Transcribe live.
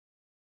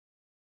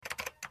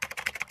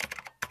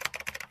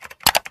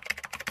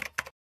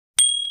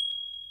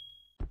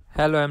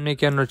Hello, I'm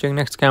Nick and watching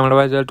Next Scam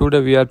Advisor. Today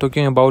we are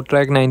talking about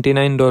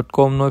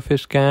Track1099.com. No, if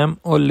it's scam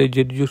or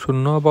legit, you should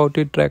know about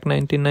it.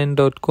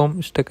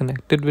 Track1099.com. Stay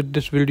connected with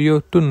this video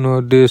to know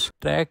this.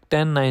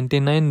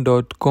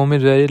 Track1099.com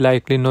is very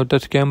likely not a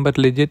scam but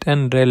legit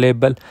and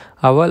reliable.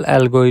 Our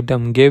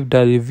algorithm gave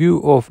the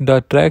review of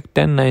the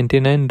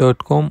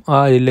Track1099.com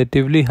a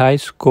relatively high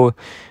score.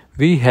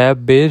 We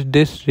have based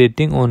this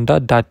rating on the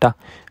data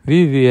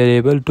we were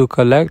able to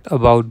collect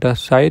about the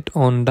site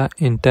on the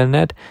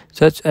internet,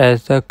 such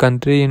as the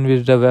country in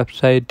which the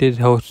website is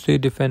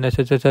hosted, if an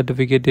SSL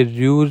certificate is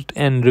used,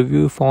 and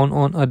review found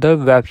on other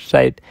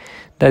websites.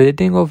 The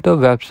rating of the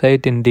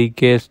website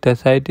indicates the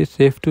site is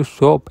safe to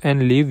shop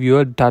and leave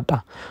your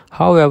data.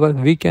 However,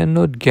 we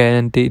cannot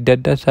guarantee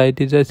that the site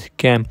is a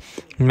scam.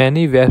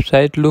 Many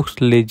websites look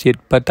legit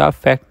but are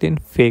in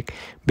fake.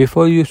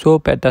 Before you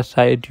shop at a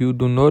site, you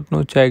do not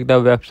check the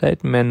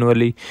website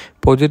manually.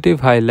 Positive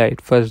highlight: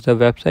 first, the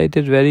website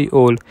is very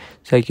old.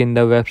 Second,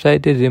 the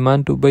website is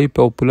deemed to be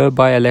popular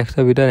by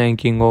Alexa with a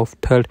ranking of.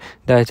 Third,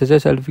 the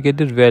SSL certificate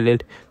is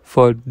valid.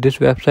 Fourth, this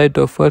website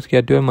offers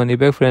get your money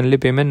back friendly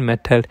payment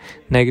method.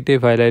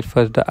 Negative highlight: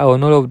 first, the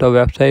owner of the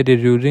website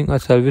is using a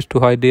service to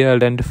hide their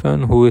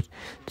identifier who is.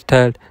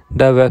 Third,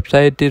 the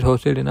website is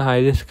hosted in a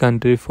high-risk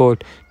country.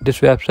 Fourth, this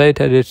website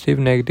has received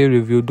negative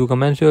review. Do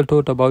comment your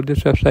thought about this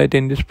website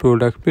and this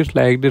product. Please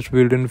like this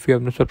video, and if you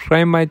have not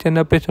subscribed my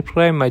channel, please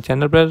subscribe my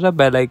channel. Press the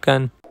bell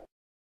icon.